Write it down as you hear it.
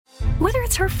Whether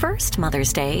it's her first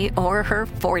Mother's Day or her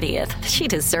 40th, she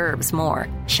deserves more.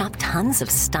 Shop tons of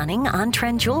stunning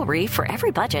on-trend jewelry for every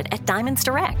budget at Diamonds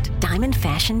Direct. Diamond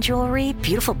fashion jewelry,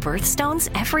 beautiful birthstones,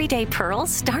 everyday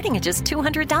pearls starting at just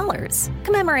 $200.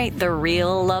 Commemorate the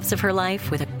real loves of her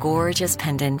life with a gorgeous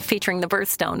pendant featuring the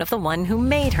birthstone of the one who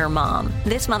made her mom.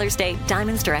 This Mother's Day,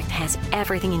 Diamonds Direct has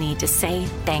everything you need to say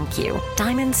thank you.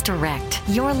 Diamonds Direct.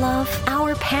 Your love,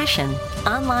 our passion.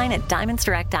 Online at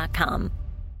diamondsdirect.com.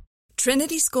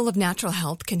 Trinity School of Natural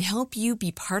Health can help you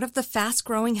be part of the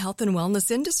fast-growing health and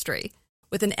wellness industry.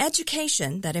 With an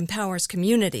education that empowers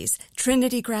communities,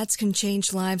 Trinity grads can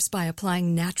change lives by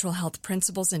applying natural health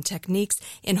principles and techniques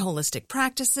in holistic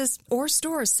practices or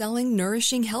stores selling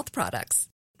nourishing health products.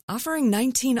 Offering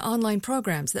 19 online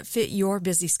programs that fit your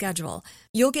busy schedule,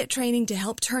 you'll get training to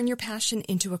help turn your passion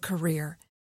into a career.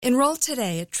 Enroll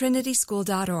today at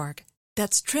trinityschool.org.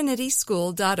 That's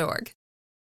trinityschool.org.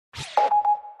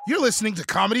 You're listening to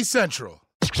Comedy Central.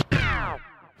 All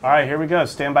right, here we go.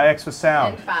 Stand by X with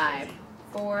sound. And 5,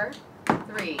 4,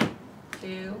 3,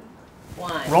 2,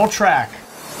 1. Roll track.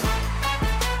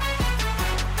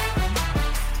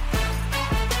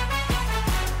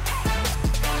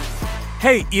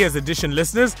 Hey, Ears Edition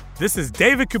listeners, this is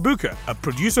David Kabuka, a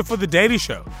producer for The Daily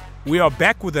Show. We are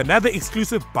back with another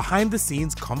exclusive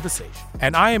behind-the-scenes conversation.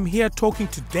 And I am here talking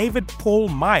to David Paul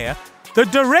Meyer, the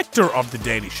director of The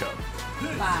Daily Show.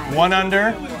 5, One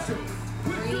under. 3,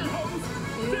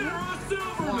 2,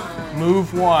 1.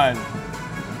 Move 1.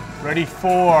 Ready,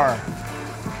 4.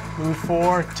 Move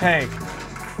 4, take.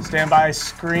 Stand by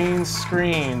screens.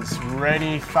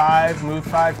 Ready, 5. Move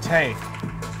 5, take.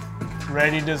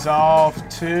 Ready, dissolve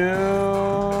 2,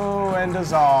 and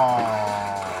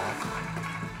dissolve.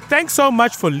 Thanks so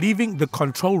much for leaving the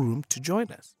control room to join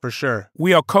us. For sure.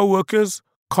 We are co-workers,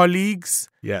 colleagues,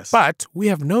 Yes. but we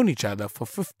have known each other for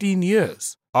 15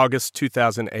 years. August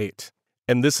 2008.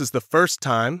 And this is the first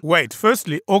time. Wait,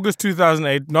 firstly, August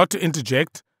 2008, not to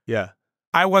interject, Yeah.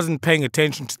 I wasn't paying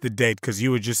attention to the date because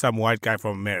you were just some white guy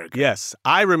from America. Yes,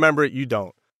 I remember it, you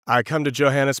don't. I come to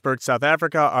Johannesburg, South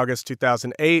Africa, August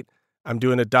 2008. I'm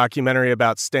doing a documentary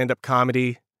about stand-up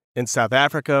comedy in South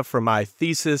Africa for my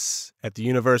thesis at the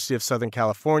University of Southern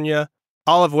California.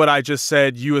 All of what I just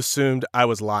said, you assumed I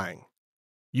was lying.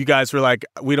 You guys were like,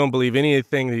 we don't believe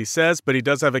anything that he says, but he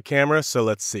does have a camera, so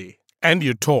let's see. And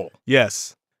you're tall.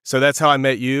 Yes. So that's how I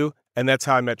met you, and that's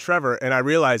how I met Trevor. And I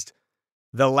realized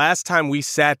the last time we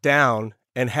sat down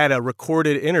and had a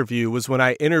recorded interview was when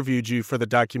I interviewed you for the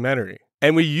documentary.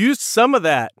 And we used some of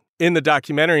that in the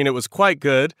documentary, and it was quite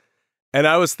good. And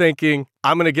I was thinking,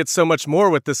 I'm going to get so much more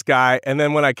with this guy. And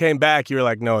then when I came back, you were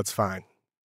like, no, it's fine.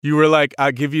 You were like,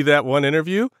 I'll give you that one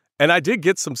interview. And I did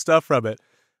get some stuff from it.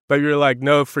 But you were like,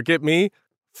 no, forget me.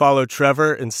 Follow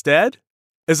Trevor instead.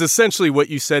 Is essentially what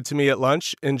you said to me at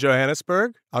lunch in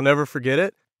Johannesburg. I'll never forget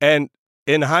it. And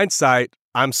in hindsight,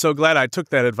 I'm so glad I took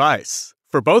that advice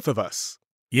for both of us.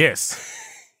 Yes.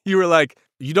 You were like,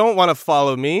 you don't want to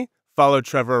follow me. Follow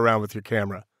Trevor around with your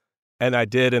camera. And I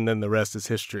did. And then the rest is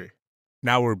history.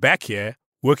 Now we're back here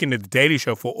working at The Daily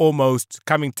Show for almost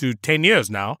coming to 10 years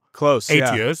now. Close,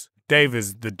 8 years. Dave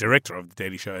is the director of The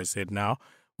Daily Show, I said now.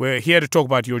 We're here to talk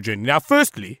about your journey. Now,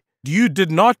 firstly, you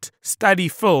did not study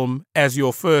film as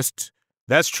your first...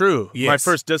 That's true. Yes. My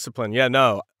first discipline. Yeah,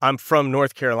 no. I'm from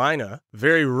North Carolina,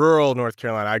 very rural North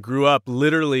Carolina. I grew up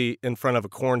literally in front of a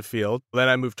cornfield. Then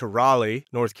I moved to Raleigh,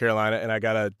 North Carolina, and I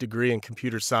got a degree in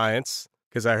computer science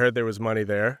because I heard there was money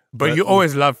there. But you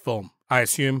always loved film, I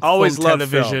assume. Always film,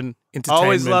 loved television, entertainment.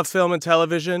 Always loved film and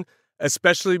television,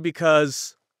 especially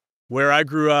because where I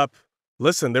grew up,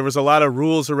 listen, there was a lot of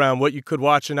rules around what you could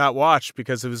watch and not watch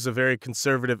because it was a very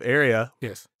conservative area.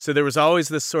 Yes. So there was always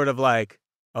this sort of like,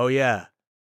 oh yeah,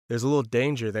 there's a little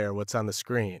danger there, what's on the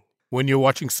screen. When you're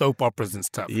watching soap operas and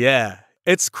stuff. Yeah.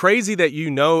 It's crazy that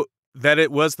you know that it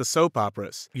was the soap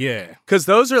operas. Yeah. Because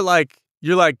those are like,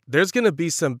 you're like, there's going to be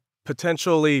some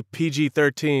potentially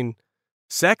PG-13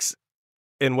 sex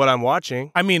in what I'm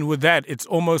watching. I mean, with that, it's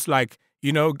almost like,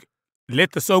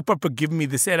 let the soap opera give me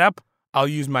the setup. I'll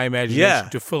use my imagination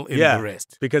to fill in the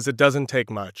rest. Because it doesn't take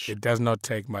much. It does not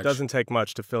take much. It doesn't take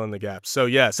much to fill in the gaps. So,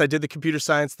 yes, I did the computer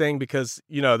science thing because,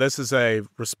 this is a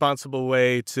responsible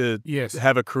way to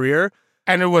have a career.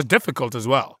 And it was difficult as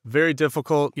well. Very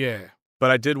difficult. Yeah.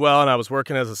 But I did well, and I was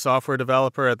working as a software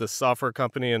developer at this software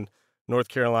company in North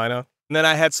Carolina. And then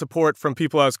I had support from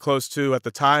people I was close to at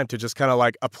the time to just kind of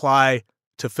like apply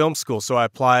to film school. So I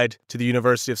applied to the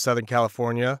University of Southern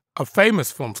California. A famous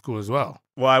film school as well.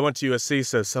 Well, I went to USC,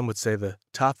 so some would say the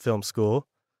top film school.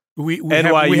 We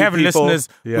NYU have people, listeners.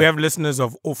 yeah. We have listeners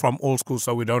from all schools,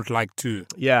 so we don't like to.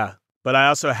 Yeah, but I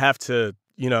also have to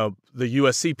the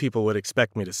USC people would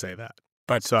expect me to say that.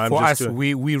 But So I'm for just us,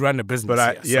 we run a business.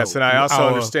 But here, and I also our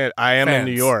understand I am in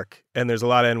New fans- York, and there's a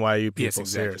lot of NYU people Yes,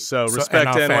 exactly. here. So and respect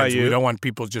our to fans, NYU. we don't want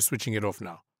people just switching it off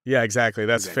now. Yeah, exactly.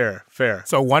 That's fair.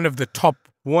 So one of the top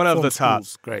One of film the top.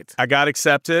 schools. Great. I got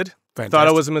accepted. Fantastic. Thought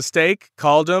it was a mistake.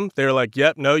 Called them. They were like,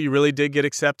 "Yep, no, you really did get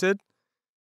accepted."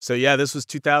 So yeah, this was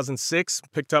 2006.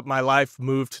 Picked up my life,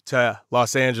 moved to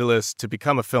Los Angeles to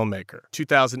become a filmmaker.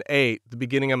 2008, the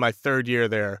beginning of my third year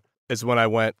there, is when I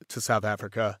went to South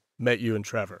Africa. Met you and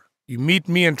Trevor. You meet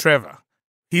me and Trevor.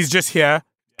 He's just here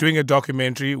doing a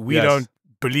documentary. We Yes. don't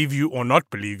believe you or not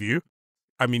believe you.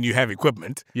 I mean, you have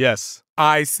equipment. Yes.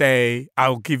 I say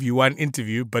I'll give you one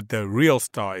interview, but the real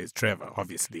star is Trevor,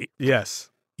 obviously. Yes.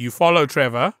 You follow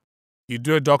Trevor. You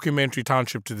do a documentary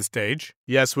Township to the Stage.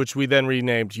 Yes, which we then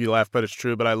renamed You Laugh But It's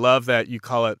True. But I love that you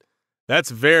call it, that's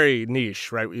very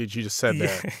niche, right? What you just said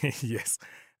there. Yes.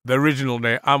 The original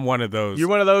name. I'm one of those. You're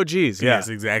one of the OGs, yeah. Yes,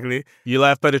 exactly. You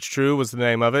Laugh But It's True was the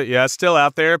name of it. Yeah, it's still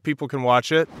out there. People can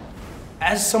watch it.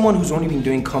 As someone who's only been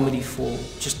doing comedy for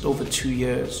just over 2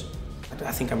 years,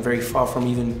 I think I'm very far from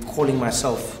even calling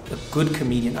myself a good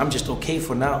comedian. I'm just okay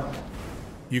for now.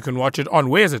 You can watch it on,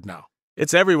 where is it now?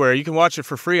 It's everywhere. You can watch it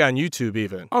for free on YouTube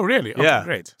even. Oh, really? Okay, Yeah.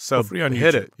 great. So For free on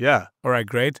hit YouTube. it, yeah. All right,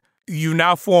 great. You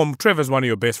now Trevor's one of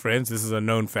your best friends. This is a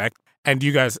known fact. And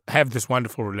you guys have this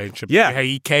wonderful relationship. Yeah.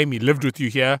 He came, he lived with you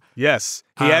here. Yes.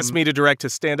 He asked me to direct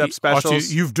his stand-up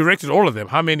specials. You've directed all of them.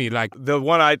 How many? The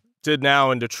one I did now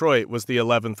in Detroit was the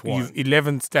 11th one. You've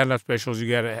 11 stand-up specials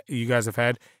you guys have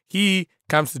had. He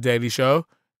comes to Daily Show.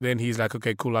 Then he's like,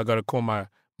 okay, cool, I got to call my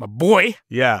boy.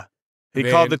 Yeah. He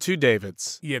Then- called the two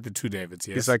Davids. Yeah, the two Davids,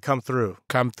 yes. He's like, come through.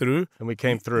 come through. And we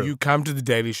came through. You come to the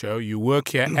Daily Show. You work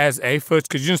here as a first,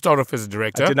 because you didn't start off as a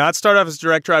director. I did not start off as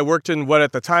director. I worked in what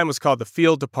at the time was called the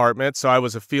field department. So I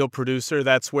was a field producer.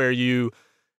 That's where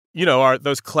are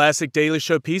those classic Daily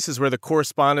Show pieces where the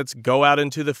correspondents go out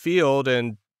into the field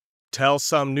and tell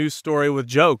some news story with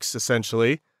jokes,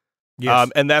 essentially. Yes.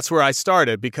 And that's where I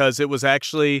started because it was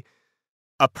actually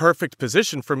a perfect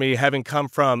position for me, having come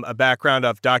from a background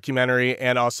of documentary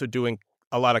and also doing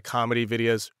a lot of comedy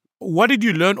videos. What did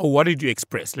you learn or what did you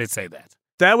express? Let's say that.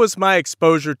 That was my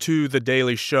exposure to the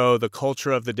Daily Show, the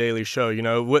culture of the Daily Show.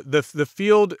 The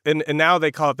field, and now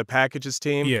they call it the packages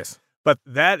team. Yes. But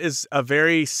that is a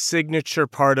very signature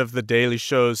part of the Daily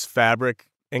Show's fabric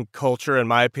and culture, in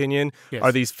my opinion, Yes.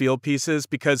 are these field pieces,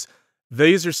 because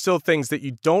these are still things that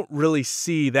you don't really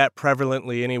see that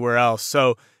prevalently anywhere else.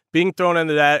 So being thrown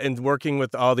into that and working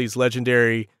with all these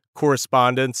legendary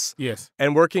correspondents Yes.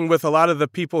 and working with a lot of the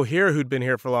people here who'd been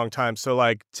here for a long time. So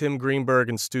like Tim Greenberg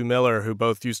and Stu Miller, who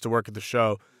both used to work at the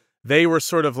show, they were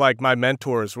sort of like my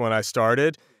mentors when I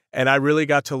started. And I really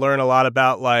got to learn a lot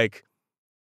about like,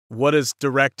 what is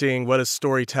directing, what is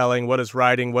storytelling, what is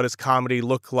writing, what does comedy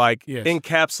look like, Yes.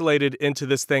 encapsulated into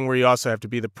this thing where you also have to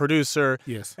be the producer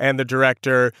Yes. and the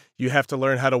director. You have to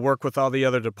learn how to work with all the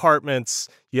other departments.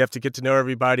 You have to get to know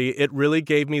everybody. It really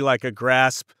gave me like a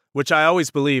grasp, which I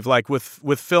always believe, like with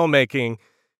filmmaking,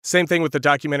 same thing with the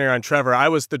documentary on Trevor. I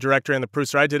was the director and the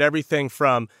producer. I did everything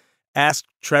from ask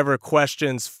Trevor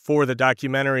questions for the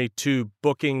documentary to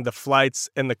booking the flights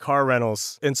and the car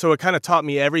rentals. And so it kind of taught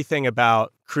me everything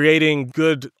about creating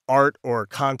good art or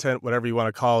content, whatever you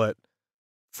want to call it,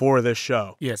 for this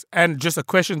show. Yes. And just a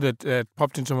question that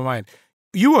popped into my mind.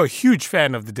 You were a huge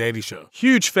fan of The Daily Show.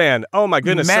 Huge fan. Oh my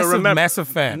goodness. Massive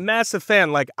fan. Massive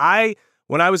fan. Like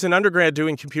when I was in undergrad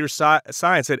doing computer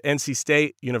science at NC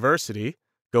State University,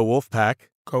 go Wolfpack,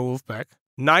 Go Wolfpack.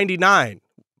 99,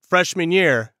 freshman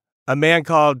year, a man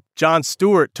called Jon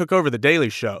Stewart took over The Daily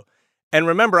Show. And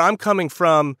remember, I'm coming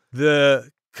from the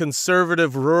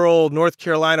conservative, rural North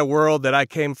Carolina world that I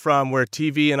came from, where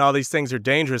TV and all these things are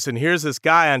dangerous. And here's this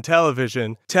guy on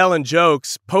television telling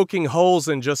jokes, poking holes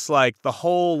in just like the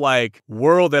whole like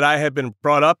world that I had been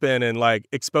brought up in and like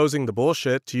exposing the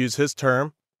bullshit, to use his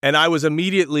term. And I was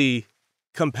immediately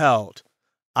compelled.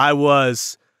 I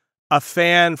was a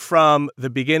fan from the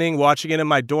beginning, watching it in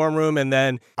my dorm room. And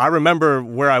then I remember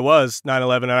where I was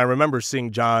 9/11, and I remember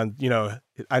seeing John,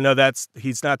 I know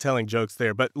he's not telling jokes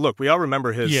there, but look, we all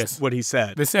remember what he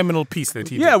said. The seminal piece that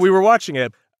he Yeah, did. we were watching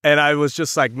it, and I was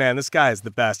just like, man, this guy is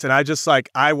the best. And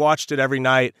I watched it every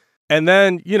night. And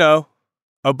then,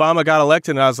 Obama got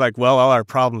elected, and I was like, well, all our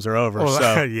problems are over.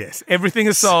 So yes. Everything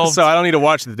is solved. So I don't need to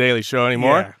watch The Daily Show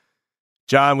anymore. Yeah.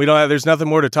 John, there's nothing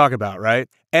more to talk about, right?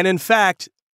 And in fact,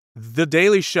 The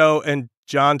Daily Show and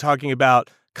John talking about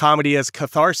comedy as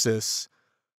catharsis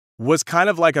was kind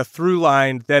of like a through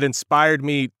line that inspired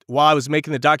me while I was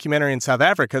making the documentary in South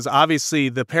Africa, because obviously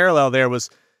the parallel there was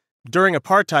during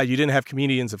apartheid, you didn't have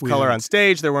comedians of color on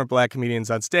stage. There weren't black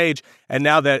comedians on stage. And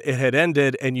now that it had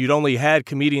ended and you'd only had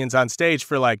comedians on stage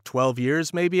for like 12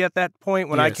 years maybe at that point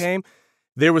when I came,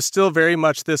 there was still very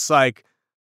much this like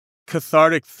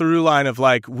cathartic through line of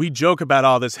like, we joke about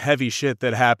all this heavy shit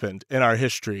that happened in our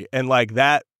history. And like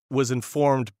that was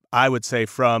informed, I would say,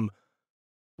 from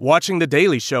watching The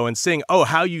Daily Show and seeing, oh,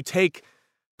 how you take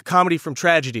comedy from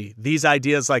tragedy, these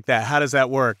ideas like that. How does that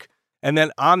work? And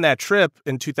then on that trip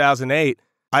in 2008,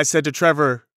 I said to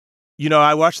Trevor, you know,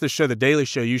 I watched the show, The Daily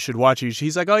Show. You should watch it.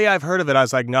 He's like, oh, yeah, I've heard of it. I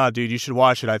was like, nah, dude, you should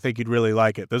watch it. I think you'd really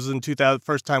like it. This was in 2000,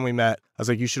 first time we met. I was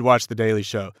like, you should watch The Daily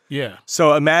Show. Yeah.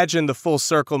 So imagine the full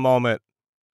circle moment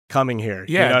coming here.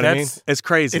 Yeah, you know what I mean? It's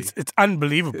crazy. It's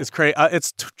unbelievable. It's crazy.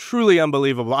 It's truly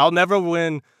unbelievable. I'll never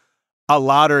win a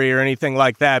lottery or anything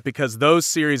like that because those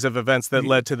series of events that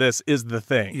led to this is the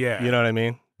thing. Yeah. You know what I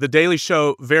mean? The Daily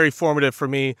Show, very formative for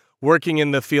me. Working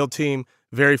in the field team,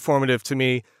 very formative to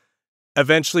me.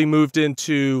 Eventually moved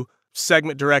into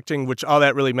segment directing, which all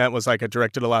that really meant was like I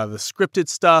directed a lot of the scripted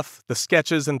stuff, the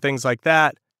sketches and things like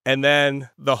that. And then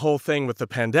the whole thing with the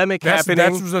pandemic happening.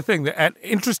 That was the thing. An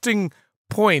interesting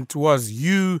point was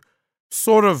you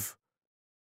sort of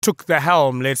took the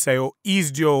helm, let's say, or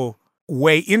eased your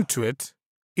way into it,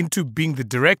 into being the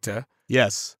director.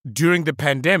 Yes. During the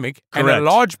pandemic. Correct. And a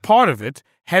large part of it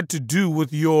had to do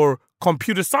with your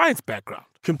computer science background.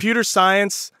 Computer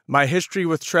science, my history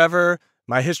with Trevor,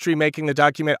 my history making the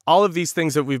document, all of these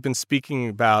things that we've been speaking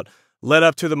about led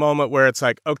up to the moment where it's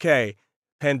like, okay,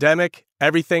 pandemic,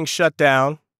 everything shut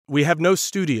down. We have no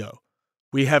studio.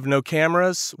 We have no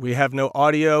cameras. We have no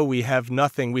audio. We have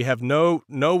nothing. We have no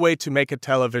way to make a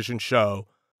television show.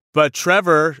 But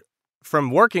Trevor,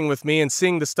 from working with me and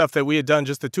seeing the stuff that we had done,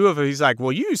 just the two of us, he's like,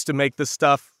 well, you used to make this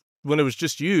stuff when it was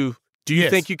just you. Do you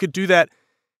think you could do that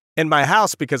in my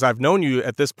house? Because I've known you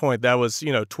at this point. That was,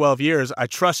 12 years. I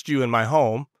trust you in my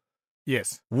home.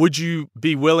 Yes. Would you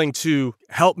be willing to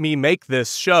help me make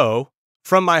this show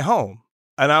from my home?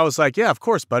 And I was like, yeah, of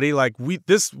course, buddy. Like we've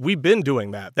been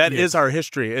doing that. That is our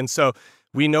history. And so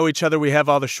we know each other. We have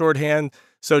all the shorthand.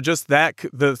 So just that,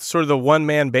 the sort of the one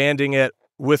man banding it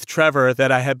with Trevor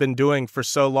that I had been doing for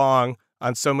so long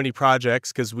on so many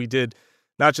projects, because we did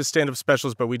not just stand-up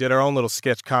specials, but we did our own little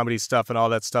sketch comedy stuff and all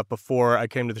that stuff before I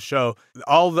came to the show.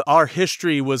 Our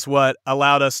history was what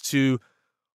allowed us to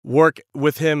work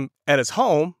with him at his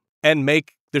home and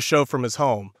make the show from his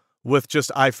home with just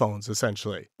iPhones,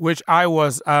 essentially. Which I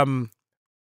was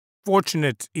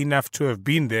fortunate enough to have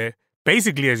been there,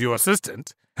 basically as your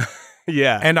assistant.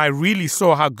 Yeah. And I really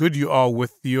saw how good you are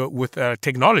with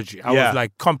technology. I was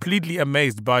like completely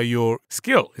amazed by your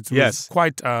skill. It was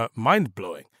quite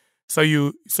mind-blowing. So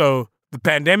the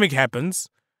pandemic happens,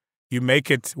 you make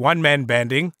it one-man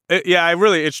banding.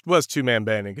 It was two-man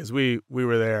banding because we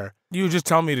were there. You just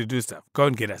tell me to do stuff. Go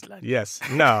and get us light. Yes.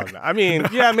 No. I mean,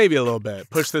 maybe a little bit.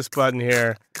 Push this button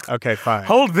here. Okay, fine.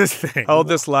 Hold this thing. Hold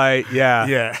this light. Yeah.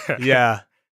 Yeah. Yeah.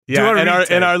 Yeah.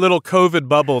 In our little COVID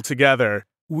bubble together.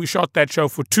 We shot that show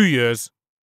for 2 years.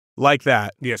 Like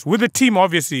that. Yes. With the team,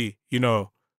 obviously,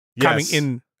 coming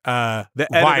in. The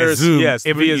editors, Zoom,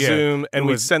 via Zoom, and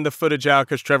we'd send the footage out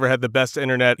because Trevor had the best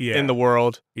internet in the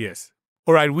world. Yes.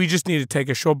 All right, we just need to take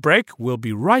a short break. We'll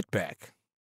be right back.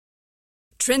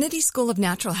 Trinity School of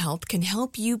Natural Health can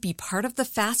help you be part of the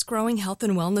fast-growing health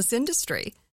and wellness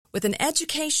industry. With an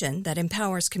education that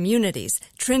empowers communities,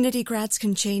 Trinity grads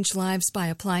can change lives by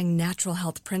applying natural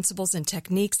health principles and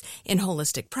techniques in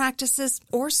holistic practices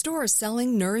or stores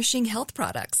selling nourishing health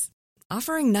products.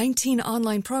 Offering 19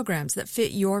 online programs that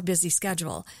fit your busy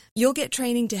schedule, you'll get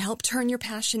training to help turn your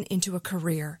passion into a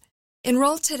career.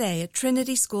 Enroll today at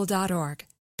trinityschool.org.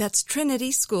 That's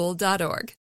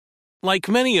trinityschool.org. Like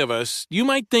many of us, you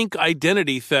might think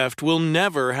identity theft will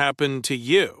never happen to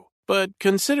you. But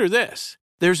consider this.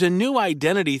 There's a new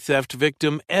identity theft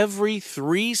victim every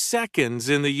 3 seconds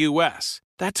in the U.S.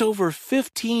 That's over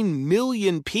 15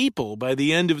 million people by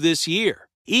the end of this year,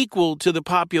 equal to the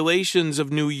populations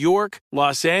of New York,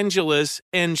 Los Angeles,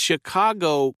 and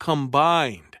Chicago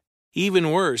combined.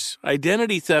 Even worse,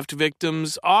 identity theft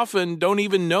victims often don't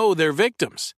even know they're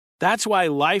victims. That's why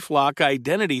LifeLock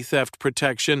Identity Theft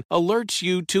Protection alerts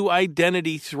you to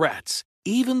identity threats,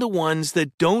 even the ones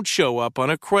that don't show up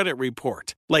on a credit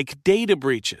report, like data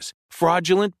breaches,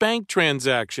 fraudulent bank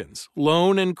transactions,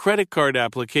 loan and credit card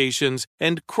applications,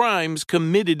 and crimes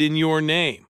committed in your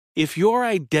name. If your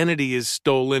identity is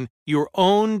stolen, your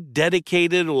own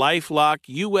dedicated LifeLock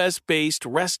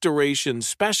U.S.-based restoration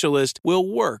specialist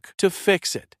will work to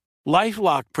fix it.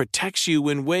 LifeLock protects you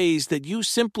in ways that you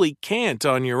simply can't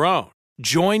on your own.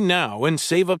 Join now and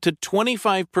save up to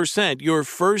 25% your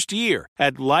first year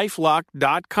at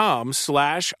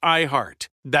LifeLock.com/iHeart.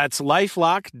 That's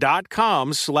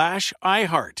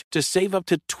LifeLock.com/iHeart to save up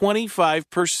to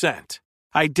 25%.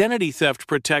 Identity theft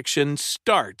protection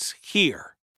starts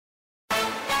here.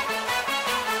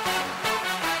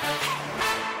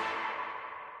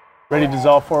 Ready to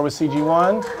dissolve 4 with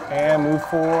CG1 and move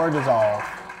 4, dissolve.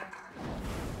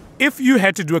 If you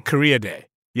had to do a career day,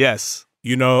 Yes.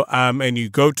 And you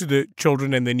go to the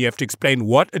children and then you have to explain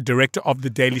what a director of The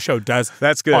Daily Show does.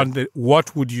 That's good.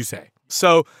 What would you say?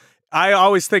 So I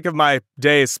always think of my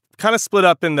day as kind of split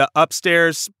up in the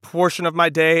upstairs portion of my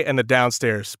day and the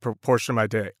downstairs portion of my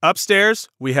day. Upstairs,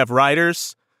 we have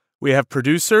writers, we have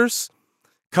producers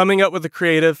coming up with the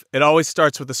creative. It always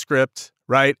starts with a script,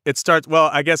 right?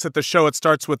 I guess at the show, it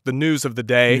starts with the news of the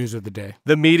day. News of the day.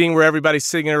 The meeting where everybody's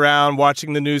sitting around,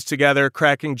 watching the news together,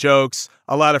 cracking jokes,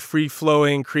 a lot of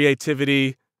free-flowing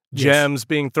creativity, gems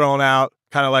being thrown out,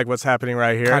 kind of like what's happening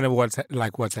right here. Kind of what's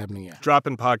happening here.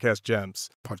 Dropping podcast gems.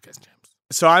 Podcast gems.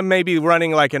 So I'm maybe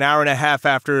running like an hour and a half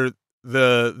after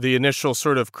the initial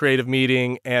sort of creative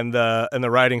meeting and the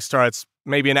writing starts,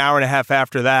 maybe an hour and a half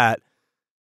after that,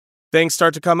 things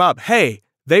start to come up. Hey,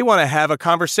 they want to have a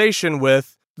conversation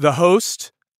with the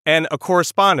host and a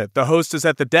correspondent. The host is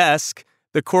at the desk.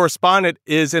 The correspondent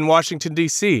is in Washington,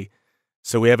 D.C.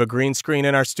 So we have a green screen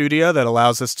in our studio that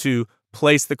allows us to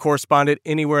place the correspondent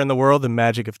anywhere in the world. The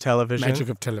magic of television. Magic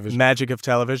of television. Magic of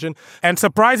television. And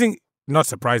not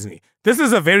surprisingly, this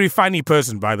is a very funny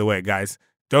person, by the way, guys.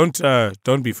 Don't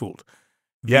be fooled.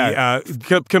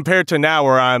 Compared to now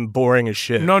where I'm boring as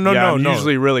shit. No. I'm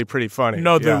usually really pretty funny.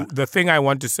 No, the thing I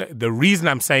want to say, the reason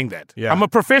I'm saying that, I'm a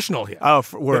professional here. Oh,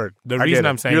 word. The reason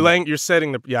I'm saying you're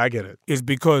setting I get it. Is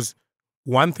because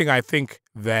one thing I think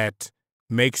that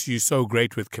makes you so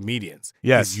great with comedians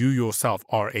is you yourself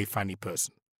are a funny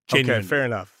person. Genuinely. Okay, fair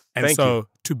enough. And Thank you.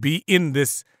 To be in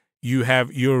this,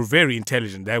 you're very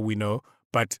intelligent, that we know,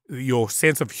 but your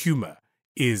sense of humor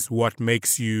is what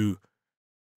makes you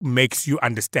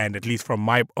understand, at least from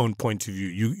my own point of view.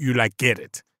 You get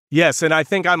it. Yes, and I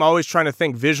think I'm always trying to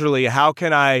think visually, how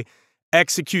can I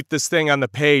execute this thing on the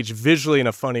page visually in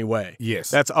a funny way? Yes.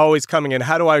 That's always coming in.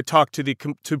 How do I talk to the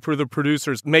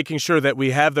producers, making sure that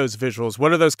we have those visuals?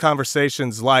 What are those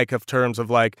conversations like of terms of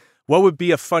like, what would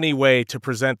be a funny way to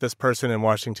present this person in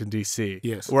Washington, D.C.?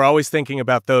 Yes. We're always thinking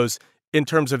about those in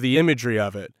terms of the imagery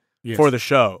of it for the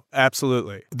show.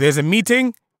 Absolutely. There's a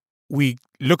meeting. We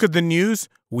look at the news.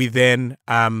 We then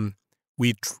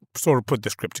sort of put the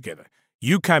script together.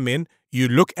 You come in, you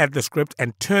look at the script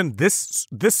and turn this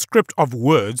script of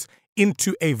words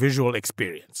into a visual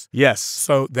experience. Yes.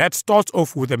 So that starts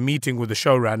off with a meeting with the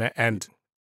showrunner and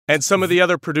some of the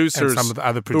other producers, who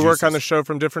work on the show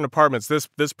from different departments.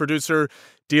 This producer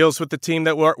deals with the team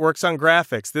that works on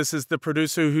graphics. This is the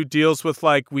producer who deals with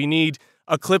we need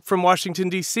a clip from Washington,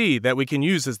 D.C. that we can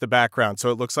use as the background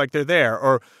so it looks like they're there,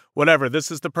 or whatever. This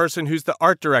is the person who's the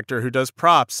art director who does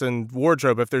props and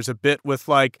wardrobe. If there's a bit with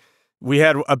we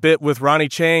had a bit with Ronnie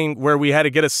Chang where we had to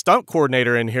get a stunt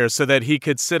coordinator in here so that he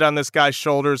could sit on this guy's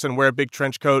shoulders and wear a big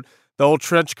trench coat, the old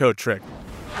trench coat trick.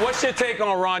 What's your take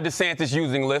on Ron DeSantis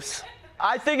using lifts?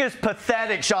 I think it's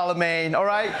pathetic, Charlemagne, all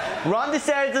right? Ron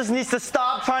DeSantis needs to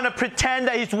stop trying to pretend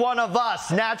that he's one of us,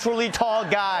 naturally tall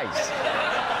guys.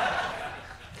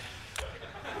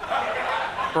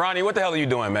 Ronnie, what the hell are you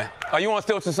doing, man? Are you on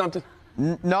stilts or something?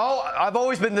 No, I've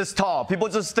always been this tall. People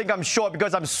just think I'm short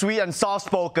because I'm sweet and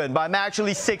soft-spoken, but I'm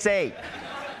actually 6'8".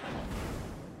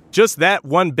 Just that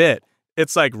one bit.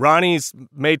 It's like Ronnie's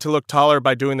made to look taller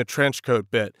by doing the trench coat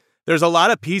bit. There's a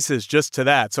lot of pieces just to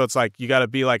that. So it's like, you got to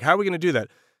be like, how are we going to do that?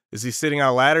 Is he sitting on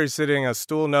a ladder? Is he sitting on a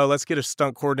stool? No, let's get a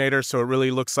stunt coordinator so it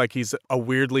really looks like he's a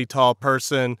weirdly tall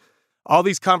person. All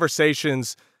these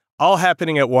conversations all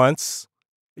happening at once.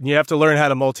 And you have to learn how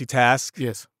to multitask.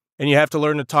 Yes. And you have to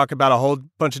learn to talk about a whole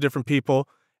bunch of different people.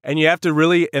 And you have to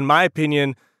really, in my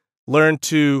opinion, learn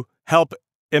to help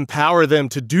empower them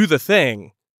to do the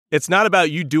thing. It's not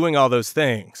about you doing all those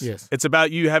things. Yes. It's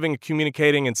about you having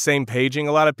communicating and same paging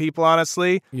a lot of people,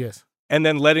 honestly. Yes. And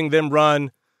then letting them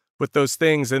run with those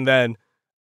things. And then,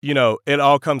 it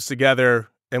all comes together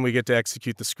and we get to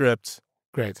execute the script.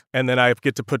 Great. And then I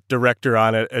get to put director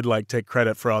on it and take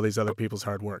credit for all these other people's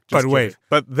hard work. But wait.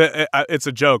 But it's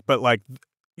a joke. But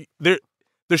the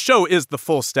show is the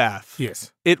full staff.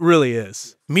 Yes. It really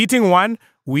is. Meeting 1,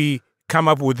 we come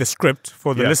up with the script.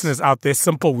 For the listeners out there,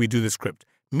 simple, we do the script.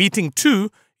 Meeting 2,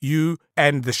 you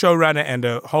and the showrunner and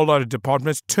a whole lot of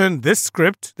departments turn this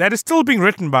script, that is still being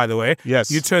written, by the way.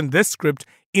 Yes. You turn this script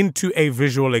into a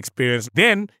visual experience.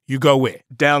 Then you go where?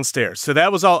 Downstairs. So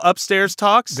that was all upstairs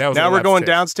talks. Now we're going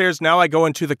downstairs. Now I go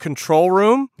into the control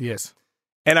room. Yes.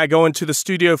 And I go into the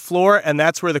studio floor, and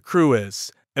that's where the crew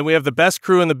is. And we have the best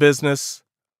crew in the business,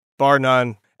 bar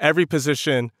none. Every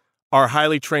position are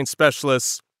highly trained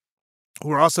specialists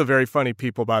who are also very funny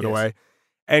people, by the way,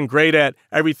 and great at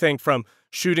everything from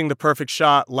shooting the perfect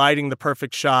shot, lighting the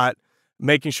perfect shot,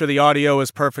 making sure the audio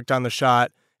is perfect on the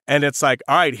shot. And it's like,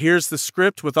 all right, here's the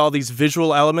script with all these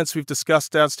visual elements we've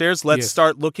discussed downstairs. Let's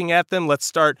start looking at them. Let's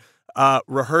start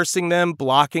rehearsing them,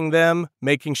 blocking them,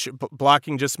 making sure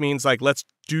blocking just means like, let's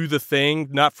do the thing,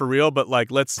 not for real, but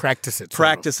like, let's practice it.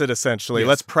 Practice it essentially. Yes.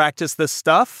 Let's practice this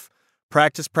stuff.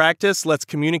 Practice. Let's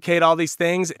communicate all these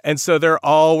things. And so they're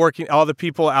all working, all the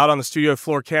people out on the studio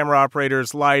floor, camera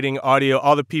operators, lighting, audio,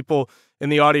 all the people in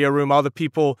the audio room, all the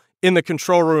people in the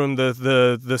control room,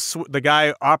 the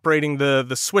guy operating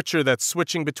the switcher that's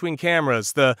switching between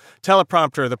cameras, the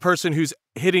teleprompter, the person who's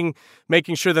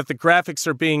making sure that the graphics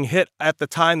are being hit at the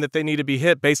time that they need to be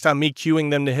hit based on me cueing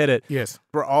them to hit it. Yes.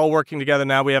 We're all working together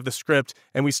now. We have the script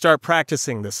and we start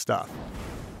practicing this stuff.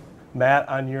 Matt,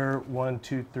 on your 1,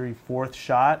 2, 3, 4th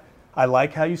shot, I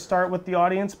like how you start with the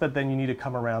audience, but then you need to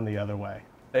come around the other way.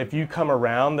 If you come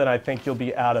around, then I think you'll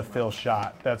be out of Phil's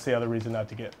shot. That's the other reason not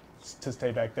to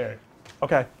stay back there.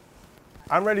 Okay.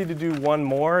 I'm ready to do one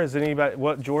more. Is anybody,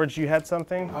 George, you had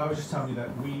something? I was just telling you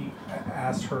that we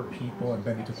asked her people, and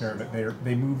Benny took care of it.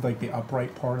 They moved like the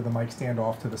upright part of the mic stand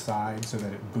off to the side so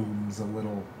that it booms a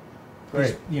little.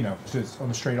 Great. Just on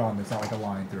the straight on, it's not like a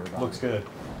line through it. Looks good.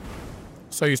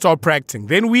 So you start practicing.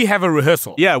 Then we have a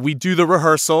rehearsal. Yeah, we do the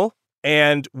rehearsal.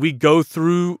 And we go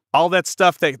through all that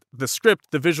stuff, that the script,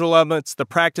 the visual elements, the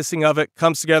practicing of it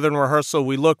comes together in rehearsal.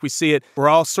 We look, we see it. We're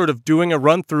all sort of doing a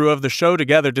run through of the show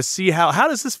together to see how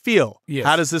does this feel? Yes.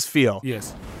 How does this feel?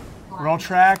 Yes. Roll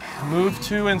track, move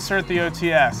to insert the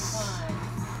OTS.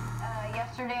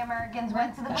 Yesterday, Americans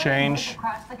went to the Change.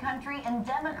 across the country, and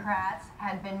Democrats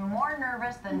had been more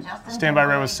nervous than Justin Stand by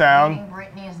right with sound. Timberlake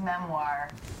reading Britney's memoir.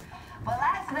 But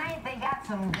last night, they got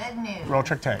some good news. Roll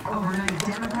track take.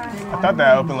 I thought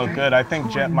that open looked good. I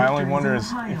think, Jet, my only wonder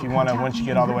is if you want to, once you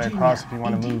get all the way across, if you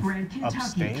want to move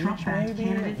upstage,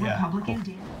 maybe? Yeah, cool.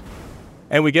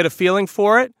 And we get a feeling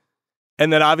for it.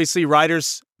 And then obviously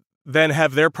writers then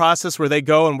have their process where they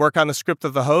go and work on the script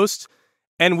of the host.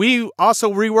 And we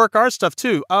also rework our stuff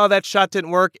too. Oh, that shot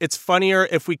didn't work. It's funnier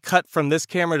if we cut from this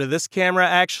camera to this camera,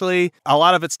 actually. A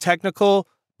lot of it's technical,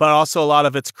 but also a lot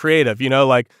of it's creative.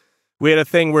 Like, we had a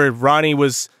thing where Ronnie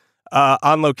was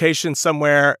on location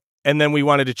somewhere, and then we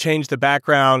wanted to change the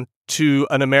background to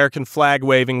an American flag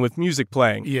waving with music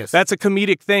playing. Yes. That's a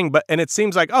comedic thing, and it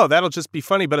seems like, oh, that'll just be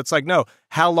funny, but it's like, no.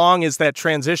 How long is that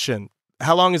transition?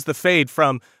 How long is the fade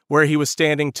from where he was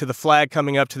standing to the flag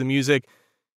coming up to the music?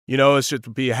 It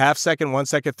should be a half second, 1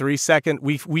 second, 3 second.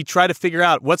 We try to figure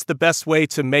out what's the best way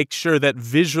to make sure that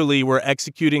visually we're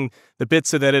executing the bit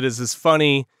so that it is as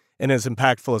funny and as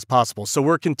impactful as possible. So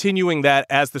we're continuing that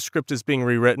as the script is being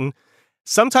rewritten.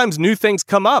 Sometimes new things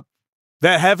come up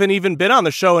that haven't even been on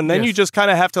the show, and then you just kind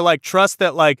of have to trust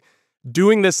that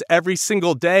doing this every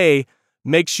single day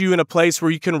makes you in a place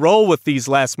where you can roll with these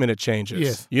last minute changes.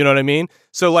 Yes. You know what I mean?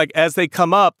 So as they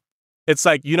come up, it's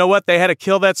like, you know what? They had to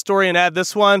kill that story and add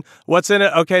this one. What's in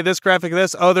it? Okay, this graphic,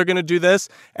 this. Oh, they're going to do this.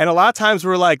 And a lot of times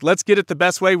we're like, let's get it the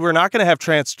best way. We're not going to have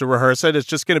chance to rehearse it. It's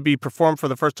just going to be performed for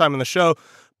the first time in the show.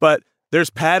 But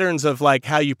there's patterns of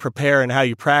how you prepare and how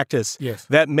you practice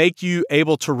that make you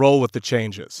able to roll with the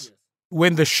changes.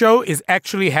 When the show is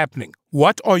actually happening,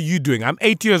 what are you doing? I'm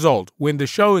 8 years old. When the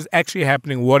show is actually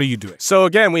happening, what are you doing? So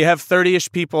again, we have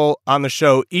 30-ish people on the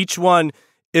show. Each one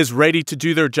is ready to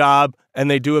do their job, and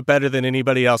they do it better than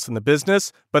anybody else in the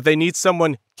business, but they need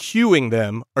someone cueing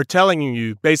them or telling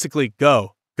you basically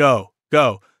go, go,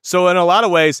 go. So in a lot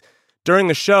of ways, during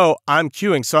the show, I'm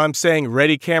cueing. So I'm saying,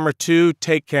 ready camera 2,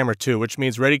 take camera 2, which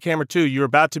means ready camera 2, we're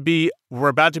about to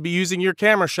be using your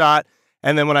camera shot.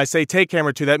 And then when I say take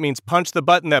camera 2, that means punch the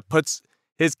button that puts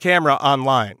his camera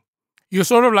online. You're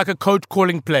sort of like a coach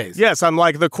calling plays. Yes, I'm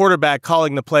like the quarterback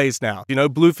calling the plays now.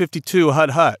 Blue 52,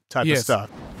 hut type of stuff.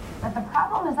 But the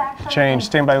problem is actually... Change,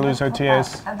 stand by, lose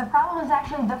OTAs. The problem is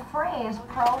actually the phrase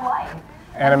pro-life.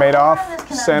 Animate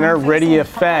off, center, ready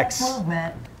effects.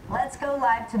 Movement. Let's go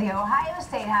live to the Ohio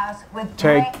State House with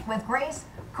Grace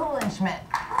Kulenschmidt.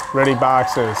 Ready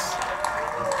boxes.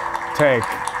 Take.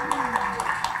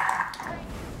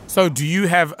 So do you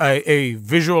have a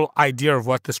visual idea of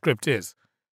what the script is?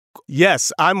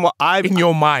 Yes, I'm in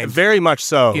your mind. Very much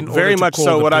so. Very much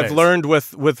so. What I've learned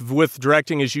with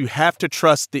directing is you have to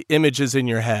trust the images in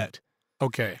your head.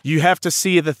 Okay. You have to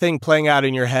see the thing playing out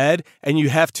in your head, and you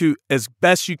have to, as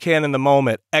best you can in the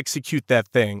moment, execute that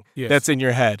thing that's in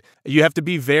your head. You have to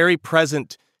be very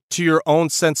present to your own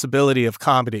sensibility of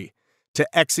comedy to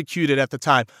execute it at the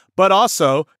time, but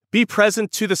also be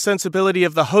present to the sensibility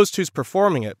of the host who's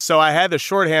performing it. So I had the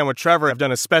shorthand with Trevor. I've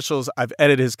done his specials. I've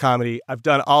edited his comedy. I've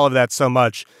done all of that so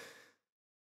much.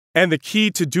 And the key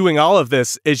to doing all of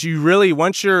this is you really,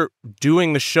 once you're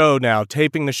doing the show now,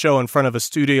 taping the show in front of a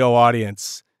studio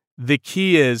audience, the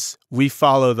key is we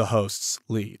follow the host's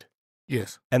lead.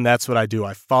 Yes. And that's what I do.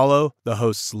 I follow the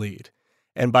host's lead.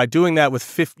 And by doing that with,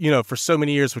 for so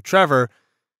many years with Trevor,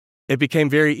 it became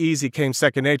very easy, came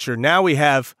second nature. Now we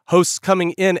have hosts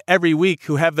coming in every week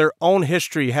who have their own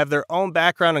history, have their own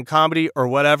background in comedy or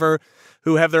whatever,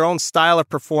 who have their own style of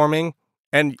performing,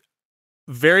 and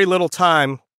very little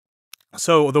time.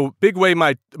 So the big way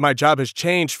my job has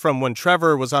changed from when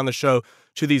Trevor was on the show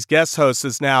to these guest hosts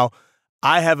is now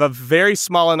I have a very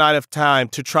small amount of time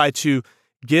to try to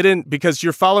get in, because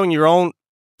you're following your own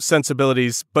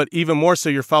sensibilities, but even more so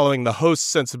you're following the host's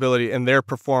sensibility and their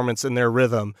performance and their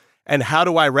rhythm. And how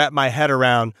do I wrap my head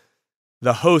around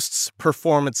the host's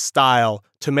performance style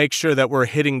to make sure that we're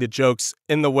hitting the jokes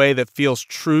in the way that feels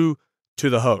true to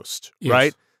the host,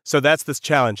 right? So that's this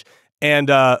challenge.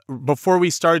 And before we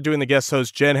started doing the guest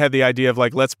host, Jen had the idea of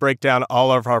let's break down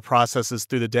all of our processes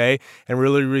through the day and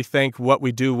really rethink what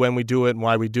we do, when we do it, and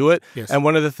why we do it. Yes. And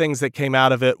one of the things that came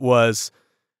out of it was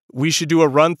we should do a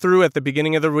run through at the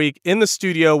beginning of the week in the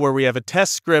studio where we have a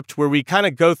test script where we kind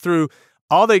of go through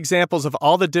all the examples of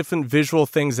all the different visual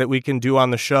things that we can do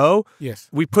on the show. Yes.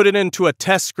 We put it into a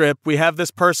test script. We have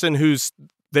this person who's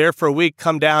there for a week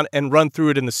come down and run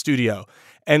through it in the studio.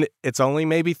 And it's only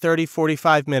maybe 30,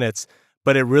 45 minutes,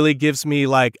 but it really gives me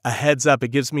a heads up. It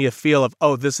gives me a feel of,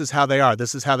 oh, this is how they are.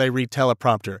 This is how they read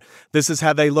teleprompter. This is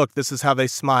how they look. This is how they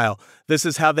smile. This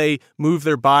is how they move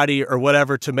their body or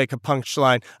whatever to make a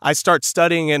punchline. I start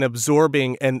studying and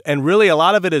absorbing, and really a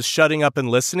lot of it is shutting up and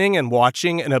listening and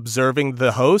watching and observing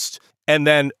the host and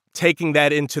then taking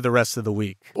that into the rest of the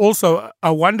week. Also,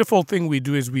 a wonderful thing we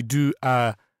do is we do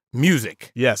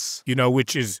music. Yes.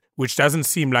 Which doesn't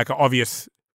seem like an obvious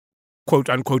quote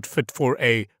unquote fit for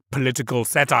a political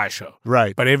satire show.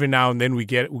 Right. But every now and then we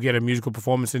get a musical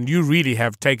performance, and you really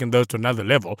have taken those to another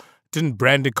level. Didn't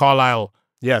Brandy Carlisle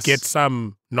get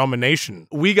some nomination?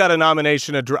 We got a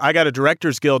nomination. I got a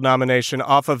Directors Guild nomination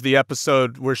off of the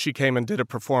episode where she came and did a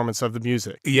performance of the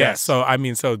music. Yes. So,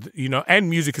 and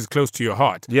music is close to your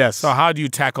heart. Yes. So how do you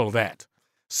tackle that?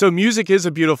 So music is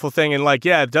a beautiful thing. And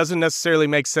it doesn't necessarily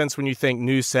make sense when you think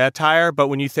news satire, but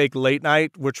when you think late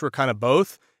night, which we're kind of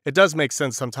both, it does make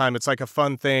sense sometimes. It's a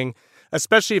fun thing,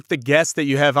 especially if the guest that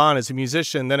you have on is a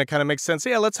musician, then it kind of makes sense.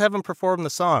 Yeah, let's have him perform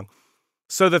the song.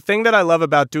 So the thing that I love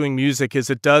about doing music is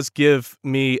it does give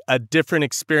me a different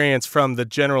experience from the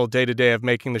general day-to-day of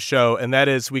making the show, and that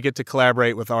is we get to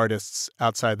collaborate with artists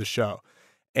outside the show.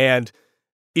 And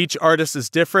each artist is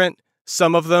different.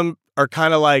 Some of them are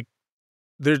kind of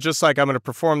they're just I'm going to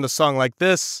perform the song like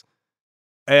this,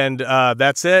 and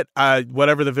that's it.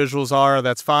 Whatever the visuals are,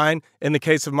 that's fine. In the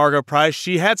case of Margot Price,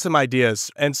 she had some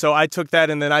ideas. And so I took that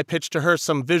and then I pitched to her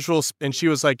some visuals, and she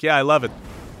was like, yeah, I love it.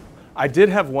 I did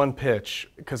have one pitch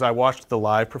because I watched the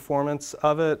live performance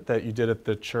of it that you did at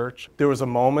the church. There was a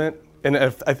moment, and I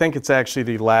think it's actually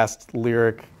the last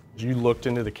lyric, you looked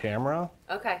into the camera.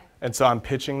 Okay. And so I'm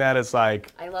pitching that as I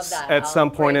love that. At some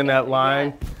point in that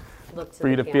line, for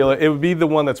you to feel it. It would be the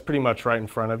one that's pretty much right in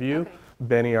front of you. Okay.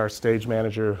 Benny, our stage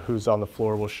manager, who's on the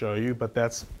floor, will show you. But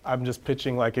I'm just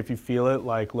pitching if you feel it,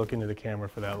 look into the camera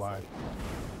for that line.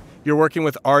 You're working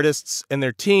with artists and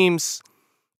their teams,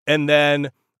 and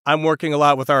then I'm working a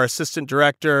lot with our assistant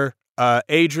director,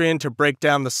 Adrian, to break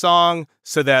down the song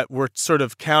so that we're sort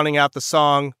of counting out the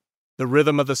song, the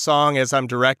rhythm of the song as I'm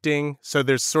directing. So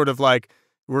there's sort of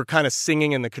we're kind of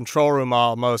singing in the control room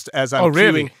almost as I'm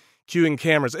cueing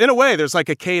cameras. In a way, there's a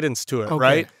cadence to it,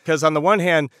 right? Because on the one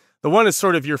hand, the one is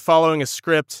sort of you're following a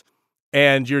script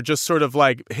and you're just sort of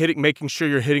making sure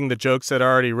you're hitting the jokes that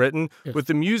are already written. Yes. With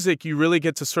the music, you really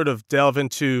get to sort of delve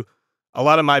into a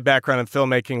lot of my background in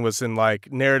filmmaking was in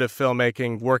narrative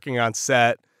filmmaking, working on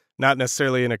set, not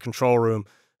necessarily in a control room.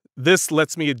 This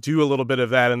lets me do a little bit of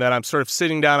that, and then I'm sort of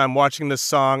sitting down, I'm watching this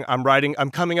song,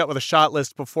 I'm coming up with a shot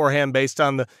list beforehand based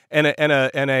on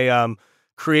a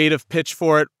creative pitch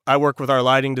for it. I work with our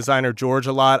lighting designer George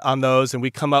a lot on those, and we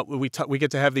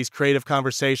get to have these creative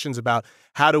conversations about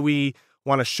how do we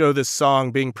want to show this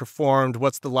song being performed,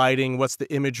 what's the lighting, what's the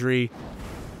imagery.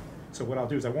 So what I'll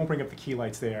do is I won't bring up the key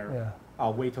lights there. Yeah.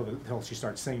 I'll wait till she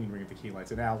starts singing, bring up the key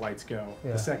lights, and now lights go.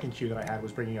 Yeah. The second cue that I had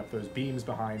was bringing up those beams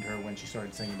behind her when she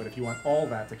started singing. But if you want all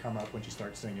that to come up when she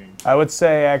starts singing, I would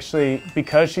say actually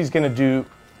because she's going to do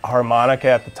harmonica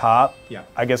at the top, yeah.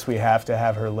 I guess we have to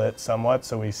have her lit somewhat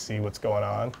so we see what's going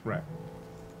on. Right.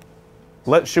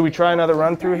 Should we try another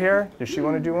run through here? Does she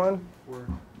want to do one? All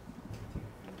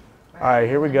right,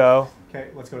 here we go. Okay,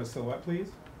 let's go to silhouette, please,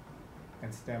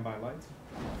 and standby lights.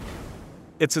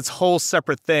 It's its whole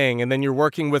separate thing, and then you're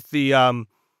working with the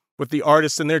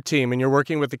artists and their team, and you're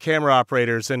working with the camera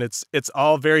operators, and it's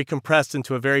all very compressed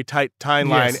into a very tight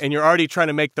timeline, and you're already trying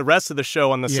to make the rest of the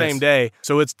show on the same day.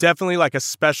 So it's definitely like a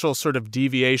special sort of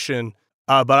deviation,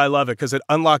 but I love it because it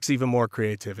unlocks even more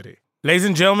creativity. Ladies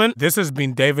and gentlemen, this has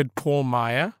been David Paul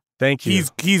Meyer. Thank you.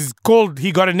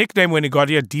 He got a nickname when he got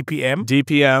here, DPM.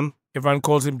 DPM. Everyone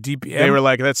calls him DPM. They were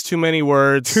like, that's too many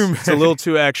words. It's a little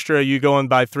too extra. You going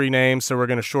by 3 names, so we're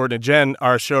going to shorten it. Jen,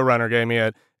 our showrunner, gave me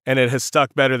it, and it has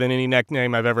stuck better than any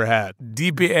nickname I've ever had.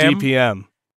 DPM. DPM.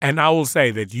 And I will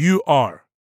say that you are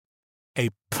a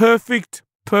perfect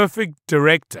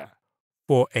director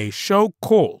for a show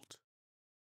called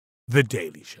The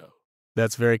Daily Show.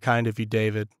 That's very kind of you,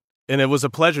 David. And it was a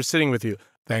pleasure sitting with you.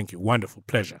 Thank you. Wonderful.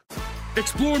 Pleasure.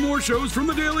 Explore more shows from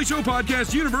The Daily Show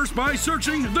podcast universe by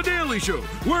searching The Daily Show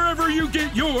wherever you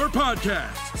get your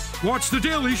podcasts. Watch The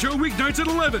Daily Show weeknights at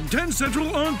 11, 10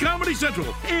 Central on Comedy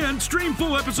Central, and stream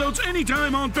full episodes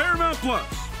anytime on Paramount+.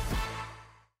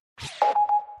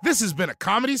 This has been a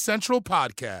Comedy Central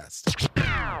podcast.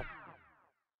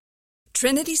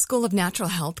 Trinity School of Natural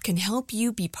Health can help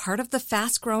you be part of the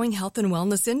fast-growing health and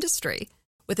wellness industry.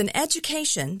 With an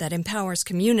education that empowers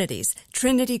communities,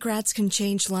 Trinity grads can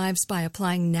change lives by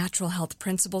applying natural health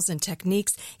principles and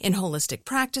techniques in holistic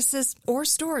practices or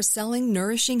stores selling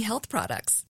nourishing health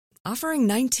products. Offering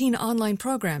 19 online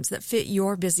programs that fit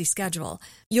your busy schedule,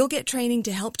 you'll get training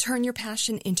to help turn your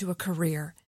passion into a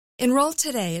career. Enroll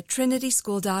today at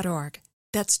trinityschool.org.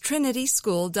 That's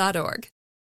trinityschool.org.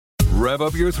 Rev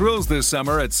up your thrills this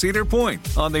summer at Cedar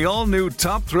Point on the all-new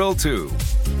Top Thrill 2.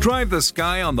 Drive the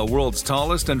sky on the world's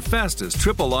tallest and fastest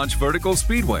triple-launch vertical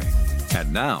speedway.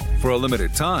 And now, for a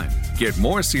limited time, get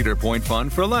more Cedar Point fun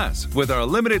for less with our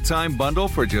limited-time bundle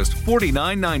for just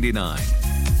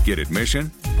 $49.99. Get admission,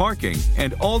 parking,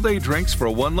 and all-day drinks for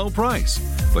one low price.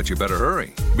 But you better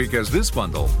hurry, because this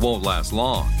bundle won't last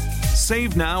long.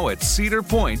 Save now at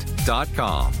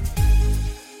cedarpoint.com.